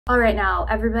All right, now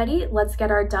everybody, let's get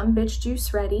our dumb bitch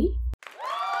juice ready.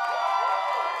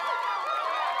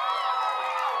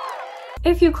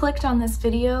 If you clicked on this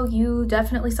video, you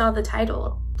definitely saw the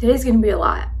title. Today's gonna be a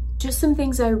lot. Just some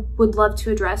things I would love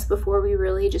to address before we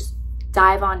really just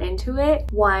dive on into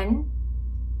it. 1,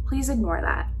 please ignore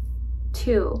that.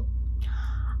 2,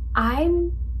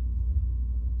 I'm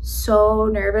so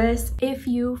nervous. If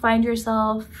you find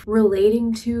yourself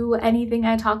relating to anything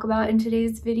I talk about in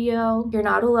today's video, you're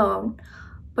not alone.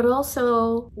 But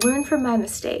also, learn from my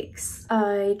mistakes.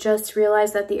 I just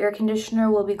realized that the air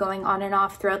conditioner will be going on and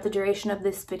off throughout the duration of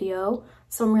this video,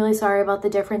 so I'm really sorry about the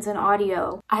difference in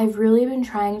audio. I've really been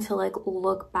trying to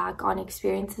look back on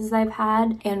experiences I've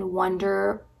had and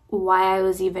wonder why I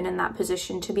was even in that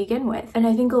position to begin with. And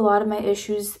I think a lot of my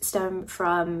issues stem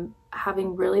from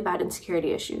having really bad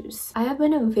insecurity issues. I have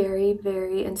been a very,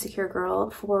 very insecure girl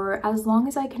for as long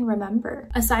as I can remember.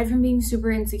 Aside from being super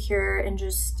insecure and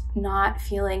just not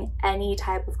feeling any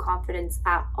type of confidence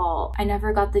at all, I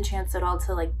never got the chance at all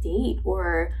to date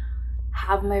or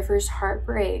have my first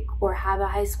heartbreak or have a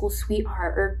high school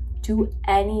sweetheart or do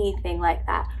anything like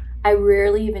that. I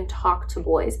rarely even talked to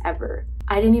boys ever.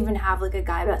 I didn't even have a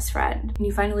guy best friend. When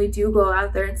you finally do go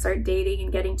out there and start dating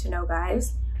and getting to know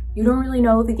guys, you don't really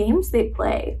know the games they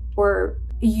play, or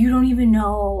you don't even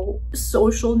know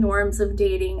social norms of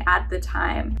dating at the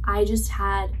time. I just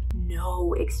had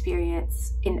no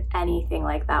experience in anything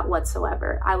like that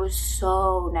whatsoever. I was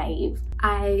so naive.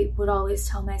 I would always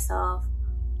tell myself,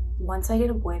 once I get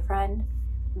a boyfriend,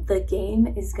 the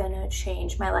game is gonna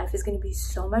change. My life is gonna be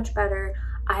so much better.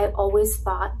 I always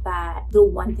thought that the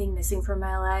one thing missing from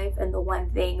my life and the one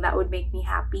thing that would make me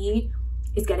happy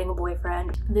is getting a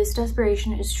boyfriend. This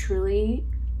desperation is truly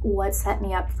what set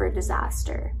me up for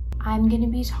disaster. I'm gonna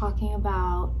be talking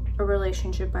about a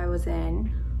relationship I was in,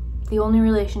 the only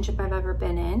relationship I've ever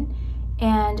been in,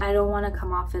 and I don't wanna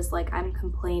come off as I'm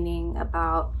complaining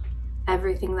about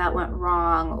everything that went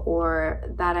wrong or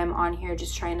that I'm on here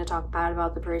just trying to talk bad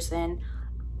about the person.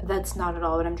 That's not at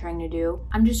all what I'm trying to do.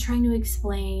 I'm just trying to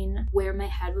explain where my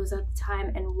head was at the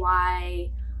time and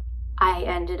why I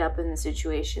ended up in the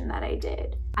situation that I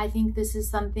did. I think this is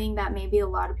something that maybe a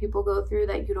lot of people go through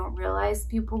that you don't realize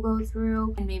people go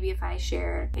through. And maybe if I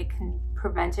share, it can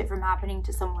prevent it from happening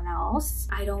to someone else.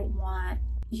 I don't want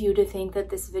you to think that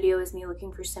this video is me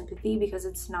looking for sympathy, because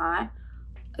it's not.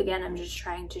 Again, I'm just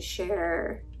trying to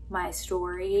share my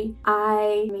story.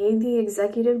 I made the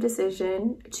executive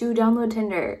decision to download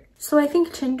Tinder. So I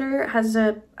think Tinder has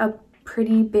a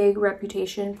pretty big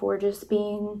reputation for just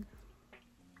being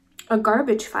a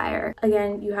garbage fire.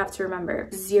 Again, you have to remember,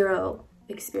 0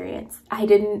 experience. I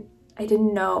didn't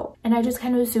know. And I just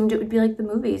kind of assumed it would be like the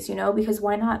movies, because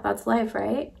why not? That's life,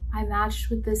 right? I matched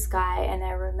with this guy and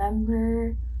I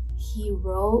remember he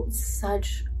wrote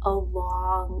such a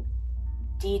long,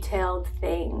 detailed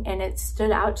thing, and it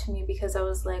stood out to me because I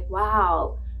was like,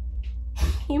 wow,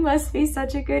 he must be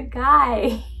such a good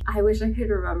guy. I wish I could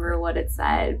remember what it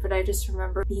said, but I just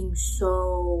remember being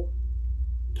so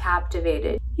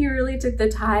captivated. He really took the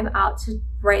time out to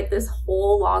write this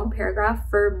whole long paragraph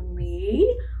for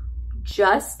me,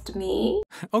 just me.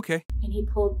 Okay. And he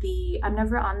pulled the, I'm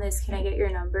never on this, can I get your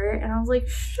number? And I was like,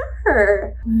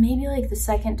 sure. Maybe the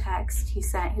second text he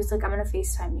sent, he was like, I'm gonna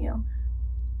FaceTime you.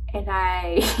 And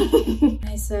I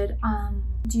said,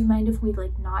 do you mind if we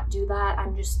not do that?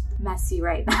 I'm just messy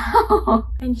right now.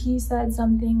 And he said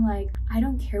something like, I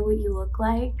don't care what you look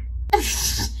like.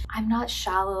 I'm not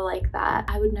shallow like that.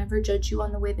 I would never judge you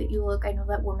on the way that you look. I know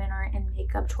that women aren't in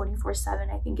makeup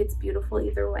 24/7. I think it's beautiful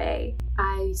either way.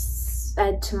 I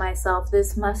said to myself,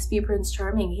 this must be Prince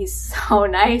Charming. He's so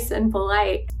nice and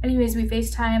polite. Anyways, we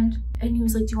FaceTimed and he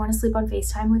was like, do you want to sleep on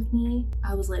FaceTime with me?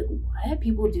 I was like, what?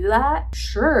 People do that?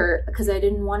 Sure, because I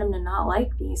didn't want him to not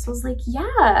like me. So I was like,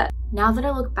 yeah. Now that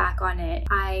I look back on it,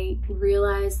 I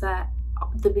realized that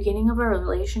the beginning of our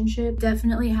relationship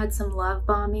definitely had some love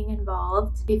bombing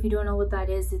involved. If you don't know what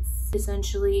that is, it's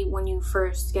essentially when you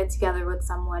first get together with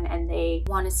someone and they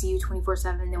want to see you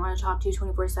 24/7, they want to talk to you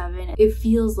 24/7. It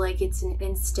feels like it's an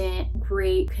instant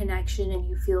great connection and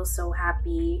you feel so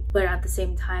happy, but at the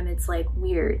same time it's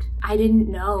weird. I didn't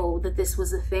know that this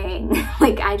was a thing.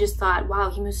 I just thought, wow,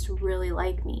 he must really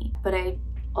like me. But I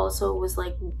also was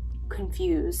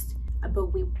confused.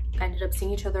 But we ended up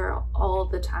seeing each other all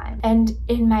the time. And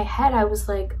in my head, I was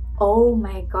like, oh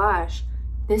my gosh,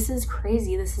 this is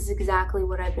crazy. This is exactly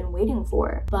what I've been waiting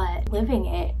for. But living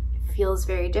it feels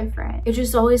very different. It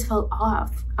just always felt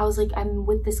off. I was like, I'm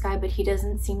with this guy, but he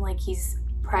doesn't seem like he's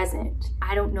present.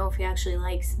 I don't know if he actually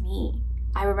likes me.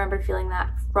 I remember feeling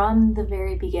that from the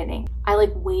very beginning. I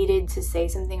like waited to say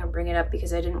something or bring it up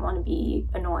because I didn't want to be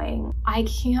annoying. I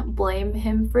can't blame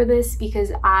him for this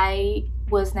because I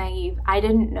was naive. I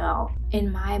didn't know.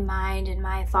 In my mind, in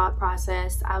my thought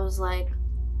process, I was like,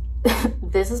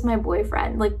 this is my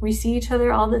boyfriend. Like, we see each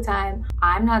other all the time.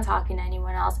 I'm not talking to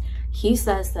anyone else. He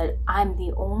says that I'm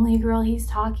the only girl he's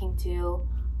talking to,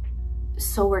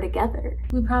 so we're together.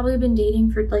 We've probably been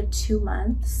dating for like 2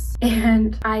 months,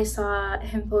 and I saw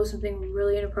him post something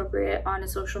really inappropriate on a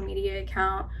social media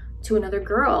account to another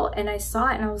girl, and I saw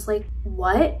it and I was like,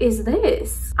 what is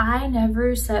this? I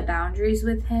never set boundaries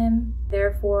with him,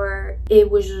 therefore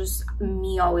it was just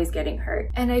me always getting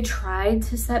hurt. And I tried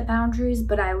to set boundaries,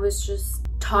 but I was just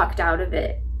talked out of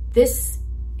it. This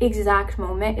exact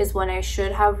moment is when I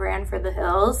should have ran for the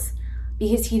hills,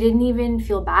 because he didn't even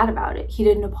feel bad about it. He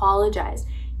didn't apologize.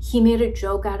 He made a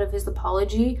joke out of his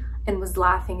apology and was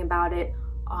laughing about it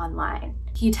online.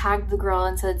 He tagged the girl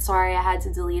and said, sorry, I had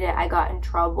to delete it, I got in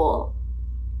trouble.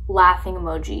 Laughing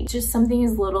emoji. Just something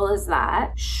as little as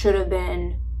that should have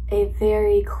been a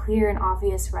very clear and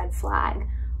obvious red flag.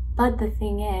 But the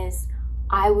thing is,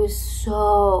 I was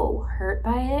so hurt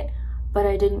by it, but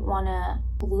I didn't want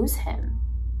to lose him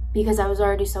because I was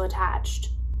already so attached.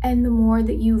 And the more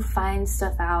that you find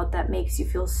stuff out that makes you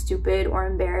feel stupid or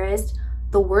embarrassed,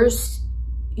 the worse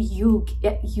you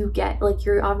get. Like,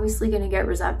 you're obviously gonna get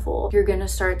resentful. You're gonna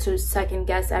start to second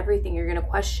guess everything. You're gonna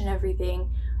question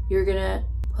everything. You're gonna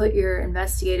put your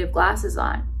investigative glasses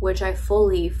on, which I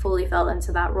fully fell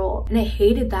into that role. And I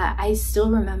hated that. I still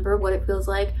remember what it feels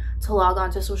like to log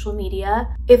onto social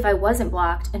media if I wasn't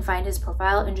blocked and find his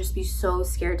profile and just be so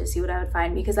scared to see what I would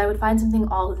find, because I would find something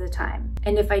all of the time.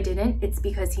 And if I didn't, it's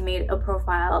because he made a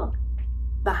profile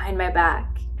behind my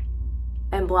back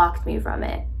and blocked me from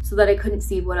it so that I couldn't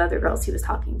see what other girls he was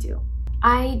talking to.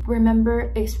 I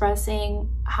remember expressing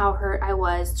how hurt I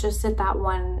was just at that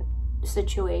one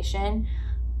situation,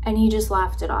 and he just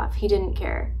laughed it off. He didn't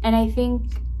care. And I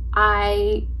think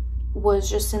I was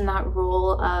just in that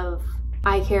role of,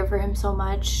 I care for him so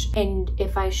much, and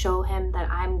if I show him that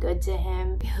I'm good to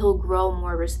him, he'll grow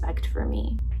more respect for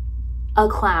me. A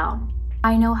clown.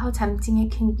 I know how tempting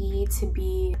it can be to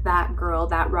be that girl,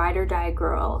 that ride or die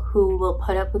girl who will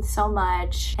put up with so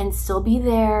much and still be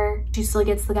there. She still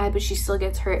gets the guy, but she still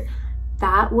gets hurt.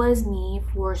 That was me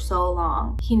for so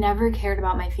long. He never cared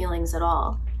about my feelings at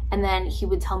all. And then he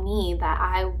would tell me that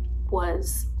I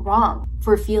was wrong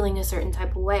for feeling a certain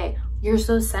type of way. You're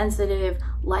so sensitive.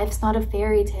 Life's not a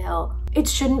fairy tale. It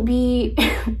shouldn't be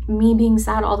me being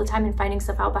sad all the time and finding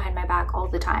stuff out behind my back all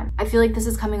the time. I feel like this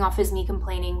is coming off as me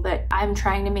complaining, but I'm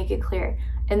trying to make it clear.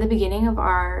 In the beginning of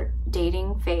our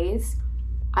dating phase,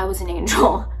 I was an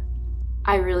angel.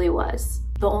 I really was.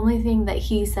 The only thing that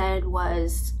he said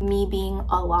was me being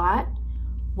a lot,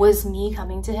 was me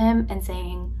coming to him and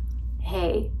saying,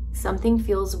 hey, something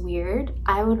feels weird.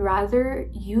 I would rather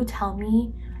you tell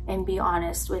me and be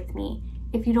honest with me.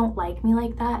 If you don't like me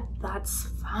like that, that's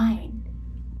fine,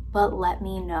 but let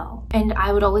me know. And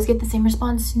I would always get the same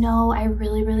response, no, I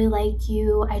really like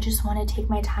you. I just want to take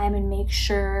my time and make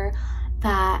sure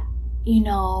that, you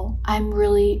know, I'm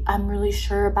really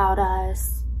sure about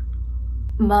us.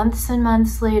 Months and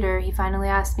months later, he finally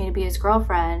asked me to be his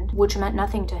girlfriend, which meant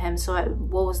nothing to him, so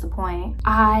what was the point?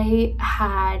 I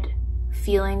had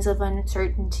feelings of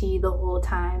uncertainty the whole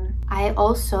time. I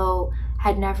also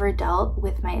had never dealt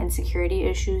with my insecurity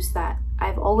issues that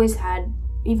I've always had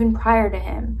even prior to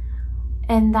him.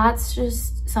 And that's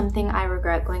just something I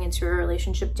regret going into a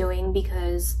relationship doing,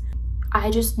 because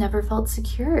I just never felt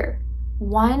secure.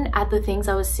 One, at the things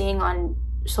I was seeing on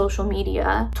social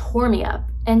media tore me up.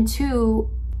 And two,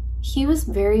 he was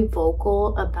very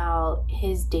vocal about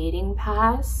his dating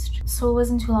past. So it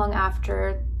wasn't too long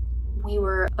after we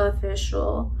were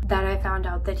official that I found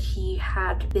out that he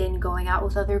had been going out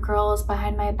with other girls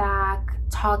behind my back,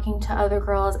 talking to other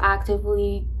girls,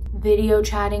 actively video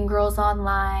chatting girls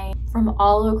online from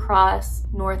all across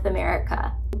North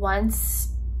America. Once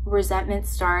resentment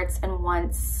starts and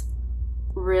once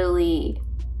really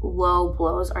low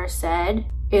blows are said,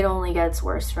 it only gets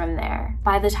worse from there.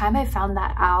 By the time I found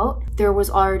that out, there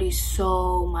was already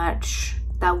so much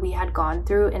that we had gone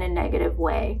through in a negative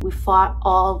way. We fought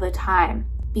all the time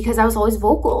because I was always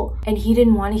vocal and he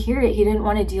didn't want to hear it. He didn't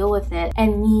want to deal with it.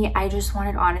 And me, I just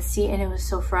wanted honesty, and it was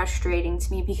so frustrating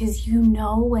to me because you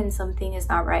know when something is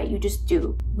not right, you just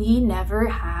do. We never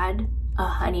had a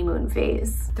honeymoon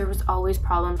phase. There was always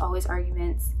problems, always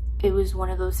arguments. It was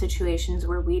one of those situations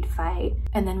where we'd fight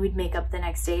and then we'd make up the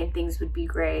next day and things would be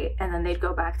great, and then they'd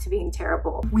go back to being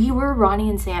terrible. We were Ronnie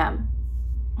and Sam.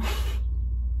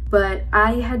 but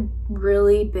I had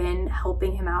really been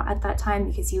helping him out at that time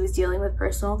because he was dealing with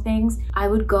personal things. I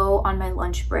would go on my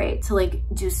lunch break to like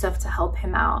do stuff to help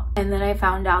him out. And then I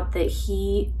found out that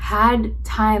he had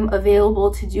time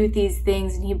available to do these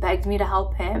things, and he begged me to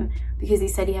help him because he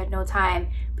said he had no time,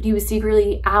 but he was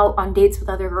secretly out on dates with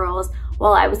other girls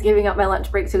while I was giving up my lunch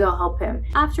break to go help him.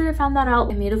 After I found that out,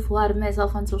 I made a fool out of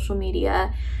myself on social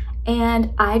media,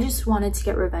 and I just wanted to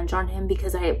get revenge on him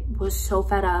because I was so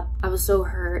fed up. I was so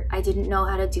hurt. I didn't know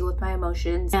how to deal with my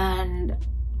emotions, and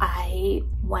I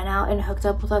went out and hooked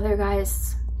up with other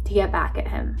guys to get back at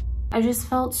him. I just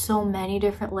felt so many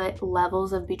different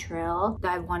levels of betrayal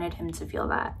that I wanted him to feel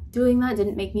that. Doing that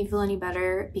didn't make me feel any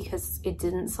better because it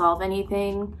didn't solve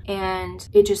anything, and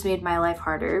it just made my life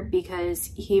harder because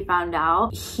he found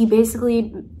out. He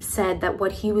basically said that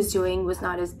what he was doing was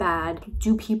not as bad.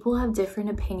 Do people have different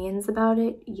opinions about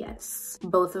it? Yes.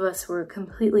 Both of us were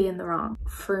completely in the wrong.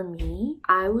 For me,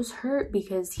 I was hurt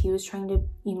because he was trying to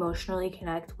emotionally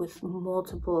connect with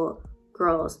multiple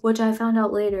girls, which I found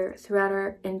out later throughout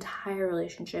our entire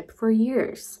relationship for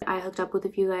years. I hooked up with a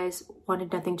few guys,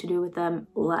 wanted nothing to do with them,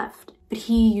 left. But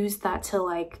he used that to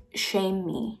like shame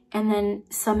me, and then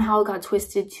somehow got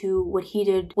twisted to what he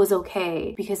did was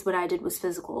okay because what I did was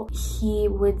physical. He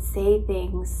would say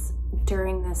things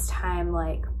during this time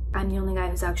like, I'm the only guy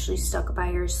who's actually stuck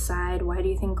by your side. Why do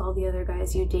you think all the other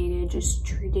guys you dated just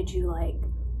treated you like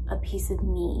a piece of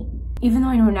meat? Even though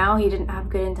I know now he didn't have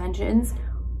good intentions,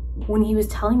 when he was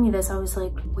telling me this, I was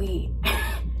like, wait,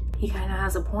 he kind of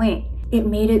has a point. It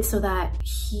made it so that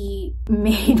he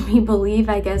made me believe,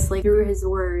 I guess, like through his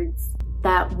words,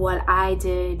 that what I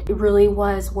did really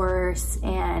was worse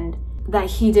and that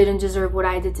he didn't deserve what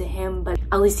I did to him, but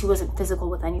at least he wasn't physical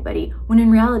with anybody. When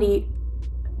in reality,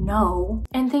 no.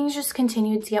 And things just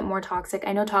continued to get more toxic.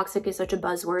 I know toxic is such a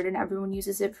buzzword and everyone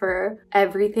uses it for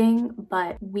everything,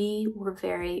 but we were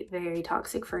very, very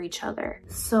toxic for each other.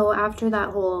 So after that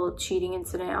whole cheating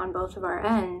incident on both of our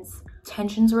ends,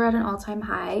 tensions were at an all-time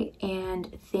high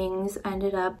and things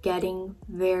ended up getting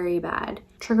very bad.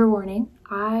 Trigger warning,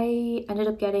 I ended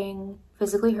up getting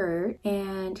physically hurt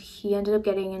and he ended up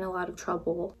getting in a lot of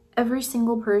trouble. Every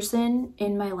single person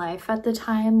in my life at the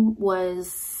time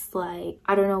was like,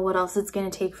 I don't know what else it's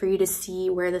gonna take for you to see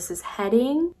where this is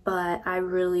heading, but I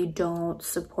really don't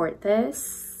support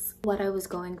this. What I was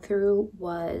going through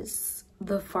was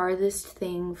the farthest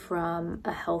thing from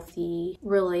a healthy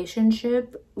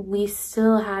relationship. We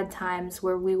still had times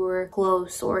where we were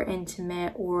close or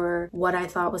intimate or what I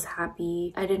thought was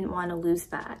happy. I didn't want to lose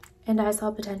that. And I saw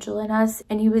potential in us,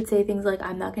 and he would say things like,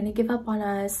 I'm not gonna give up on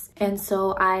us. And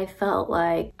so I felt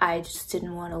like I just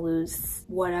didn't want to lose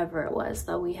whatever it was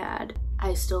that we had.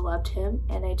 I still loved him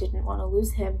and I didn't want to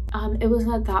lose him. It was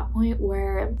at that point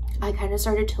where I kind of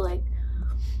started to like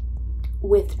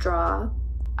withdraw.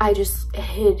 I just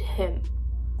hid him.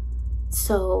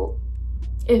 So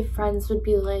if friends would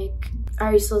be like,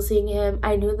 are you still seeing him?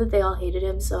 I knew that they all hated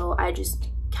him, so I just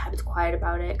kept quiet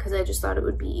about it because I just thought it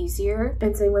would be easier.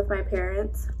 And same with my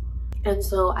parents. And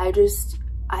so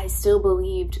I still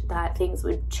believed that things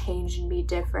would change and be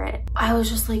different. I was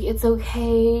just like, it's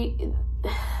okay.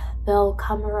 They'll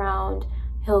come around.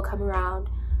 He'll come around.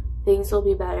 Things will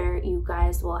be better. You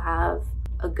guys will have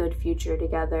a good future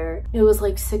together. It was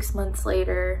like 6 months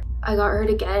later, I got hurt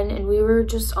again and we were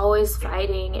just always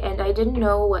fighting and I didn't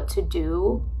know what to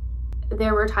do.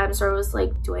 There were times where I was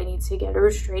like, do I need to get a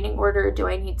restraining order? Do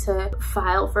I need to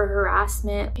file for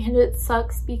harassment? And it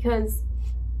sucks because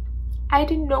I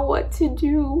didn't know what to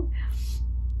do.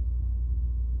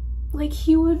 Like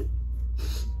he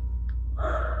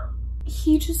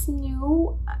just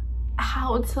knew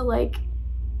how to like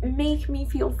make me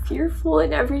feel fearful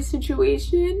in every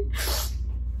situation.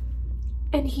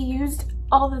 And he used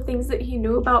all the things that he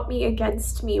knew about me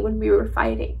against me when we were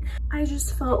fighting. I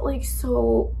just felt like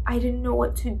I didn't know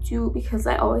what to do because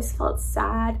I always felt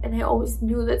sad and I always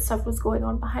knew that stuff was going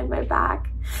on behind my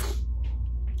back.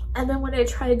 And then when I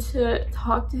tried to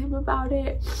talk to him about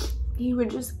it, he would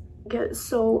just get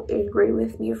so angry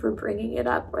with me for bringing it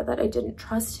up or that I didn't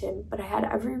trust him, but I had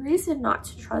every reason not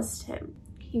to trust him.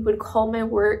 He would call my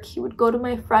work, he would go to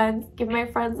my friends, give my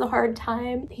friends a hard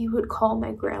time. He would call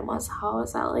my grandma's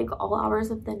house at like all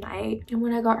hours of the night. And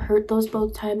when I got hurt those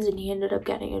both times and he ended up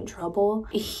getting in trouble,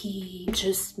 he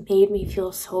just made me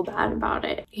feel so bad about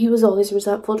it. He was always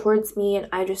resentful towards me and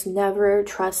I just never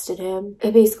trusted him.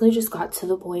 It basically just got to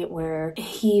the point where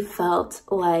he felt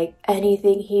like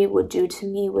anything he would do to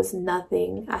me was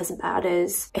nothing as bad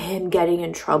as him getting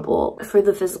in trouble for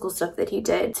the physical stuff that he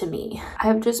did to me.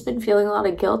 I've just been feeling a lot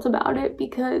of guilt about it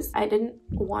because I didn't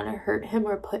want to hurt him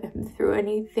or put him through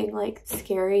anything like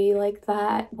scary like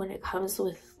that when it comes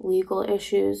with legal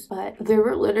issues. But there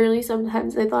were literally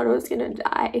sometimes I thought I was gonna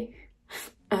die.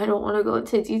 I don't want to go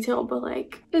into detail, but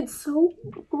like, it's so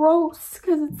gross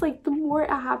because it's like the more it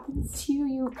happens to you,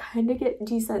 you kind of get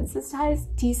desensitized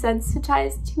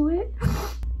to it.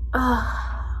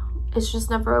 It's just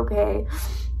never okay.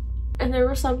 And there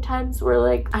were some times where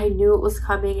like I knew it was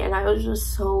coming and I was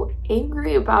just so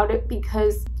angry about it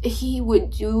because he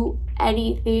would do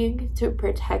anything to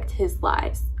protect his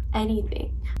lies.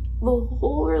 Anything. The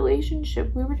whole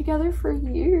relationship, we were together for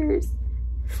years.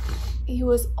 He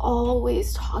was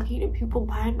always talking to people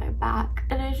behind my back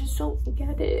and I just don't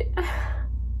get it.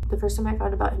 The first time I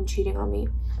found about him cheating on me,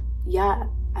 yeah,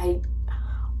 I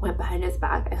went behind his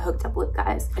back, I hooked up with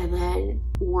guys, and then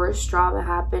worse drama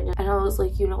happened and I was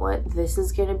like, you know what, this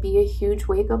is gonna be a huge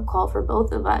wake-up call for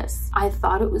both of us. I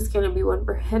thought it was gonna be one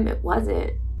for him, it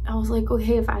wasn't. I was like,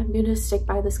 okay, if I'm gonna stick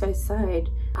by this guy's side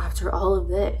after all of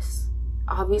this,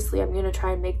 obviously I'm gonna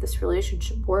try and make this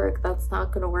relationship work. That's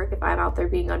not gonna work if I'm out there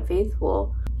being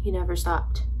unfaithful. He never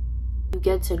stopped. You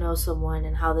get to know someone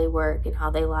and how they work and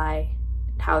how they lie,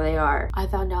 how they are. I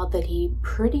found out that he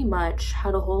pretty much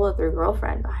had a whole other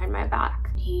girlfriend behind my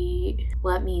back. He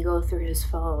let me go through his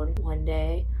phone one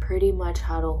day, pretty much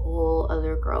had a whole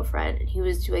other girlfriend, and he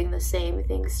was doing the same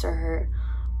things to her,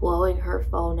 blowing her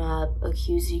phone up,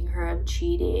 accusing her of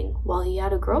cheating while he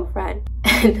had a girlfriend.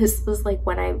 And this was like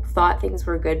when I thought things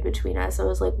were good between us. I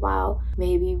was like, wow,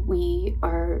 maybe we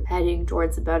are heading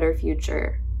towards a better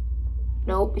future.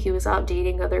 Nope, he was out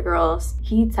dating other girls.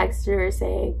 He texted her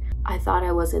saying, I thought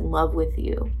I was in love with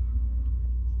you.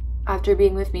 After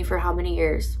being with me for how many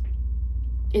years?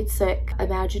 It's sick.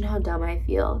 Imagine how dumb I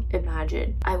feel.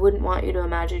 Imagine. I wouldn't want you to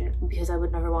imagine because I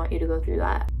would never want you to go through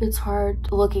that. It's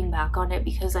hard looking back on it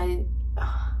because I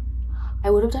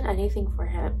would have done anything for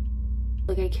him.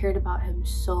 Like, I cared about him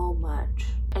so much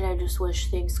and I just wish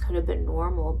things could have been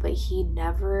normal, but he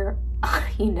never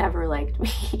liked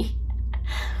me.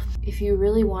 If you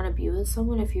really want to be with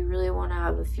someone, if you really want to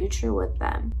have a future with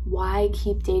them, why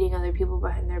keep dating other people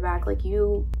behind their back? Like,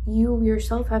 you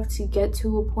yourself have to get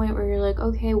to a point where you're like,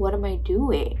 okay, what am I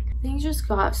doing? Things just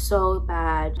got so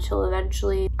bad till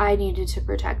eventually I needed to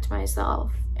protect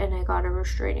myself and I got a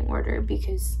restraining order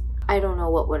because I don't know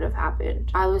what would have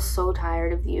happened. I was so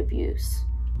tired of the abuse.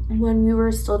 When we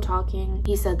were still talking,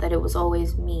 he said that it was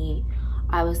always me.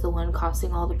 I was the one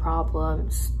causing all the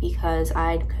problems because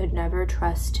I could never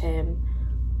trust him.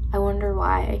 I wonder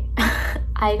why.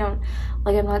 I'm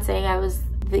not saying I was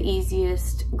the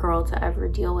easiest girl to ever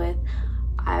deal with.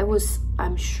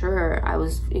 I'm sure I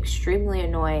was extremely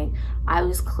annoying. I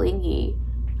was clingy.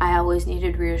 I always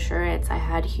needed reassurance. I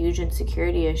had huge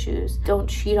insecurity issues. Don't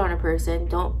cheat on a person.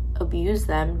 Don't abuse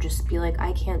them. Just be like,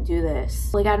 I can't do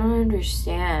this. Like, I don't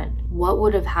understand. What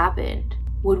would have happened?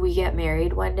 Would we get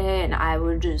married one day and I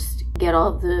would just get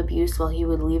all of the abuse while he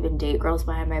would leave and date girls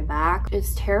behind my back?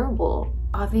 It's terrible.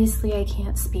 Obviously, I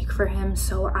can't speak for him,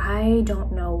 so I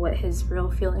don't know what his real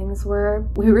feelings were.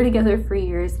 We were together for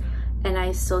years and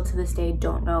I still to this day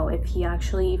don't know if he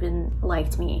actually even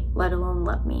liked me, let alone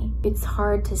love me. It's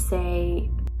hard to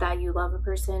say that you love a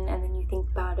person and then you think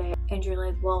about it and you're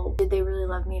like, well, did they really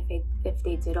love me if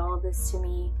they did all of this to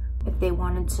me? If they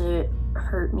wanted to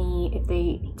hurt me, if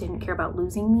they didn't care about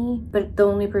losing me. But the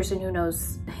only person who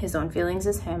knows his own feelings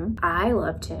is him. I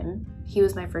loved him. He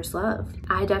was my first love.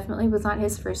 I definitely was not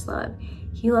his first love.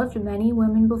 He loved many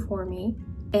women before me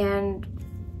and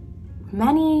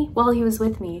many while he was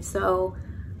with me. So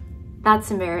that's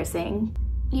embarrassing.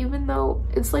 Even though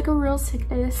it's like a real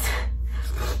sickness.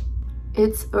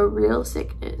 It's a real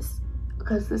sickness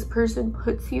because this person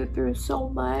puts you through so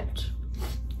much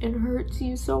and hurts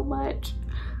you so much,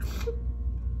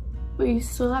 but you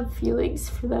still have feelings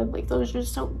for them. Like, those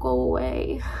just don't go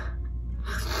away.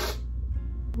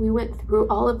 We went through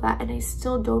all of that and I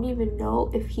still don't even know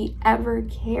if he ever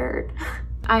cared.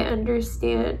 I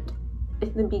understand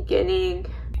in the beginning,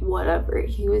 whatever,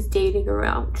 he was dating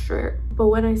around, sure, but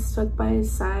when I stuck by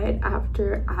his side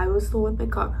after I was the one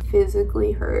that got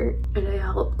physically hurt and I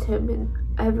helped him in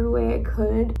every way I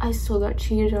could, I still got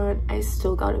cheated on, I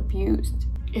still got abused.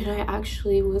 And I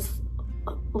actually was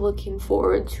looking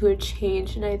forward to a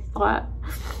change and I thought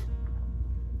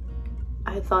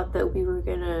that we were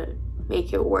gonna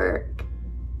make it work.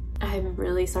 I'm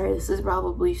really sorry, this is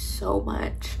probably so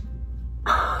much.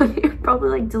 You're probably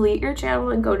like, delete your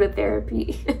channel and go to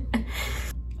therapy.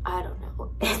 I don't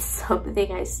know, it's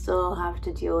something I still have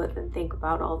to deal with and think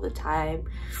about all the time.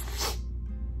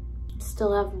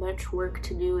 still have much work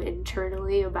to do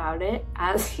internally about it,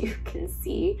 as you can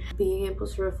see. Being able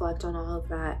to reflect on all of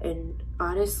that and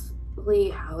honestly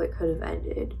how it could have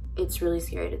ended, it's really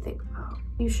scary to think about.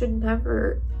 You should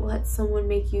never let someone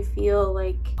make you feel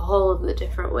like all of the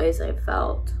different ways I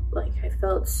felt. Like, I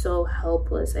felt so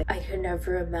helpless. I could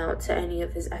never amount to any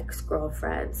of his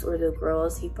ex-girlfriends or the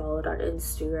girls he followed on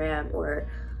Instagram or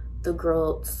the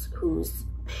girls whose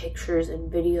pictures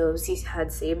and videos he had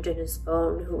saved in his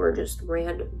phone who were just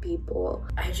random people.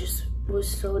 I just was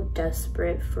so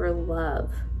desperate for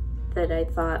love that I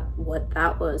thought what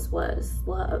that was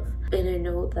love. And I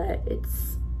know that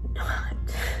it's not.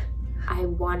 I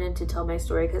wanted to tell my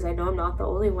story because I know I'm not the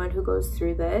only one who goes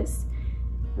through this.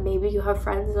 Maybe you have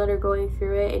friends that are going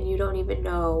through it and you don't even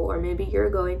know, or maybe you're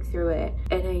going through it.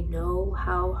 And I know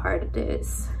how hard it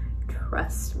is.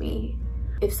 Trust me.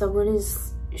 If someone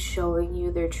is showing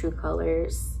you their true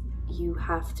colors, you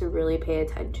have to really pay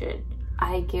attention.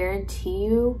 I guarantee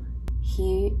you,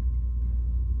 he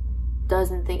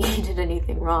doesn't think he did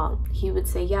anything wrong. He would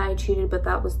say, yeah, I cheated, but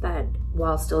that was then,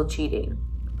 while still cheating.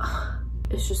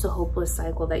 It's just a hopeless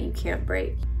cycle that you can't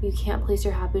break. You can't place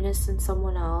your happiness in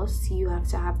someone else. You have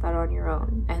to have that on your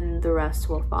own, and the rest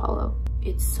will follow.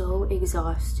 It's so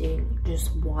exhausting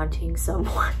just wanting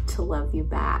someone to love you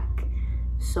back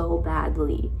so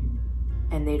badly,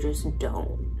 and they just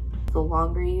don't. The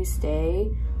longer you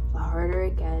stay, the harder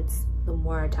it gets, the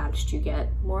more attached you get,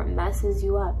 the more it messes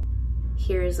you up.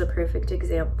 Here's a perfect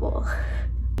example.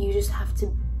 You just have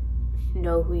to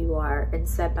know who you are and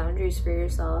set boundaries for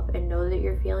yourself and know that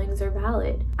your feelings are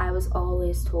valid. I was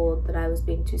always told that I was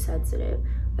being too sensitive,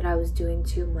 that I was doing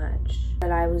too much,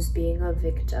 that I was being a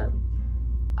victim.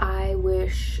 I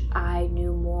wish I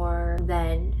knew more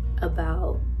then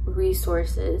about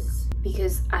resources,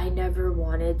 because I never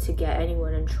wanted to get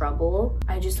anyone in trouble.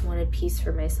 I just wanted peace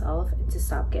for myself and to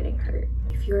stop getting hurt.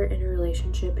 If you're in a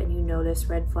relationship and you notice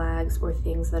red flags or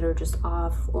things that are just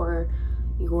off, or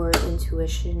your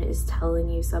intuition is telling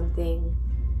you something,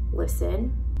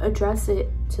 listen, address it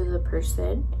to the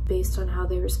person based on how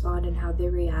they respond and how they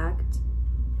react.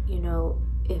 You know,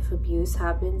 if abuse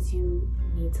happens, you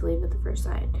need to leave at the first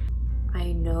sign.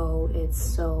 I know it's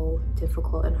so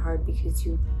difficult and hard because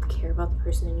you care about the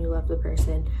person and you love the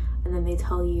person, and then they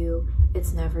tell you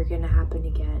it's never gonna happen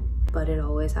again, but it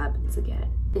always happens again.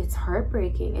 It's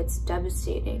heartbreaking, it's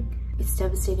devastating. It's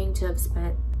devastating to have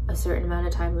spent a certain amount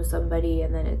of time with somebody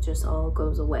and then it just all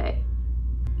goes away.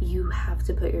 You have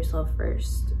to put yourself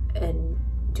first and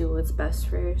do what's best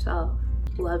for yourself.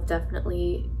 Love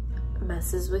definitely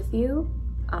messes with you,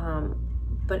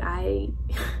 but I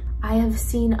have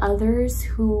seen others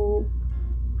who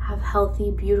have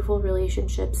healthy, beautiful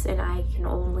relationships, and I can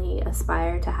only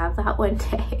aspire to have that one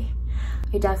day.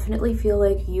 I definitely feel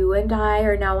like you and I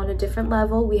are now on a different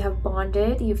level. We have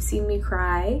bonded. You've seen me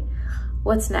cry.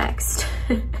 What's next?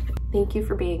 Thank you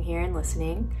for being here and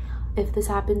listening. If this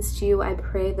happens to you, I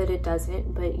pray that it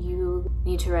doesn't, but you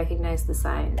need to recognize the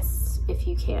signs if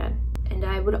you can. And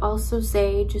I would also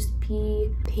say just be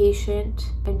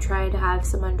patient and try to have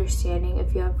some understanding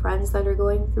if you have friends that are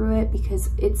going through it, because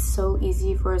it's so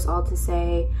easy for us all to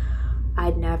say,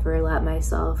 I'd never let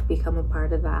myself become a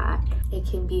part of that. It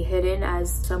can be hidden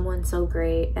as someone so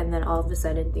great and then all of a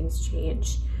sudden things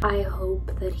change. I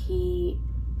hope that he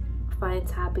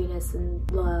finds happiness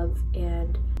and love,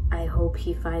 and I hope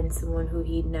he finds someone who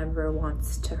he never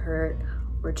wants to hurt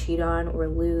or cheat on or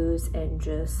lose, and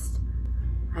just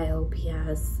I hope he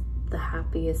has the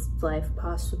happiest life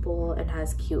possible and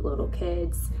has cute little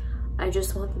kids. I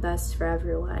just want the best for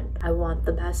everyone. I want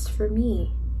the best for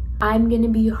me. I'm gonna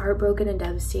be heartbroken and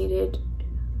devastated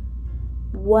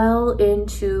well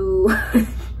into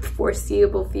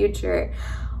foreseeable future,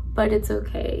 but it's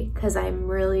okay because I'm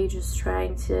really just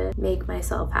trying to make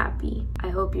myself happy. I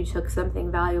hope you took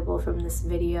something valuable from this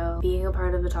video. Being a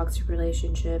part of a toxic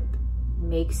relationship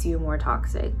makes you more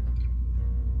toxic.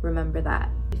 Remember that.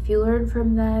 If you learn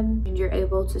from them and you're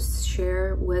able to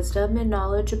share wisdom and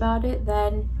knowledge about it,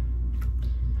 then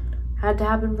it had to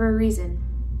happen for a reason.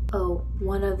 Oh,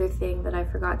 one other thing that I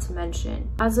forgot to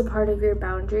mention. As a part of your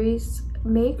boundaries,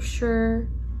 make sure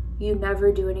you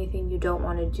never do anything you don't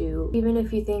want to do. Even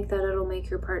if you think that it'll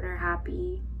make your partner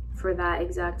happy for that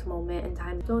exact moment in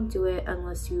time, don't do it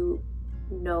unless you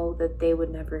know that they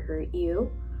would never hurt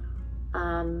you.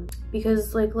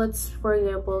 Because like, let's for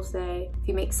example say if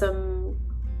you make some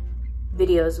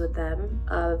videos with them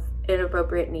of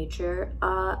inappropriate nature,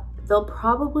 they'll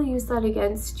probably use that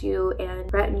against you and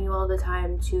threaten you all the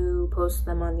time to post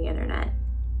them on the internet.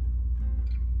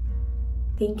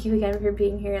 Thank you again for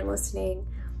being here and listening.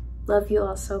 Love you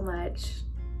all so much.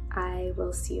 I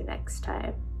will see you next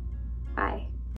time. Bye.